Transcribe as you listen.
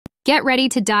Get ready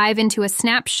to dive into a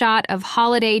snapshot of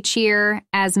holiday cheer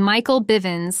as Michael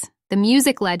Bivins, the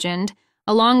music legend,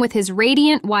 along with his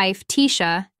radiant wife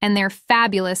Teasha and their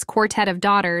fabulous quartet of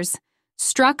daughters,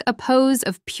 struck a pose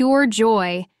of pure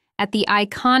joy at the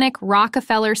iconic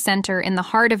Rockefeller Center in the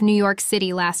heart of New York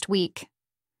City last week.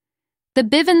 The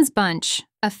Bivins bunch,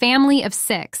 a family of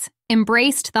 6,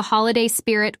 embraced the holiday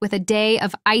spirit with a day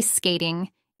of ice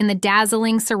skating in the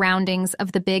dazzling surroundings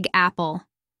of the Big Apple.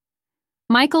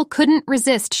 Michael couldn't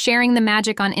resist sharing the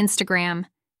magic on Instagram,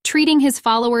 treating his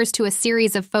followers to a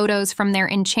series of photos from their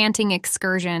enchanting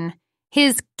excursion.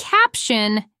 His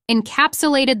caption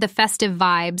encapsulated the festive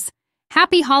vibes.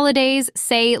 "Happy holidays,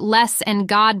 say less and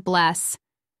God bless."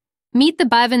 Meet the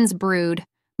Bivins brood.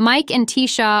 Mike and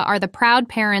Teasha are the proud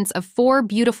parents of 4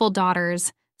 beautiful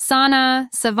daughters, Sana,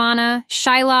 Savannah,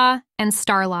 Shyla, and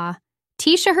Starla.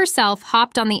 Teasha herself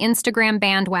hopped on the Instagram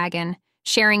bandwagon,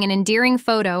 sharing an endearing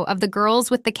photo of the girls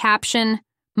with the caption,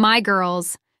 "My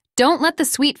girls, don't let the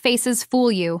sweet faces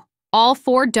fool you. All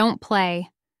 4 don't play."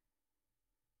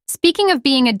 Speaking of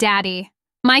being a daddy,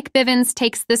 Mike Bivins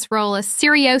takes this role as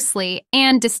seriously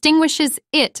and distinguishes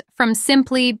it from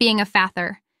simply being a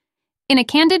father. In a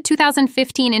candid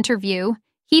 2015 interview,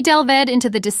 he delved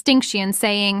into the distinction,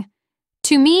 saying,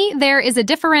 "To me, there is a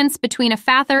difference between a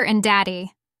father and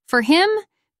daddy. For him,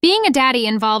 being a daddy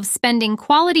involves spending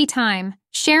quality time,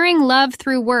 sharing love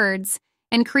through words,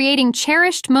 and creating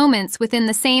cherished moments within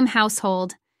the same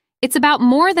household. It's about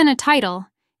more than a title.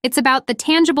 It's about the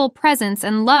tangible presence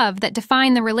and love that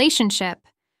define the relationship.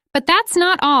 But that's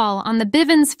not all on the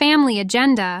Bivins family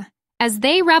agenda. As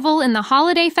they revel in the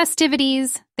holiday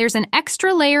festivities, there's an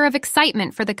extra layer of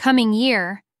excitement for the coming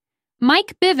year.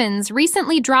 Mike Bivins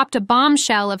recently dropped a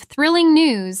bombshell of thrilling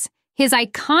news. His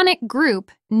iconic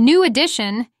group, New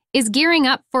Edition, is gearing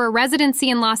up for a residency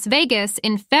in Las Vegas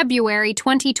in February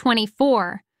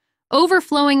 2024.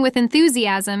 Overflowing with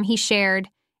enthusiasm, he shared,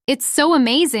 "It's so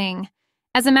amazing.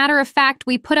 As a matter of fact,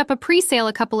 we put up a pre-sale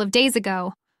a couple of days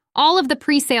ago. All of the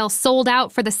pre-sale sold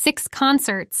out for the 6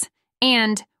 concerts.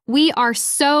 And we are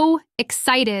so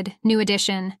excited, New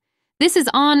Edition. This is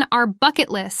on our bucket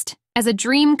list as a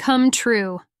dream come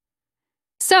true."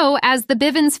 So, as the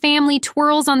Bivins family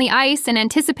twirls on the ice and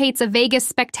anticipates a Vegas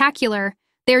spectacular,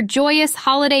 their joyous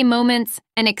holiday moments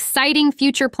and exciting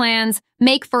future plans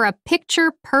make for a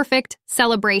picture-perfect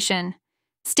celebration.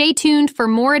 Stay tuned for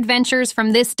more adventures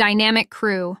from this dynamic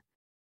crew.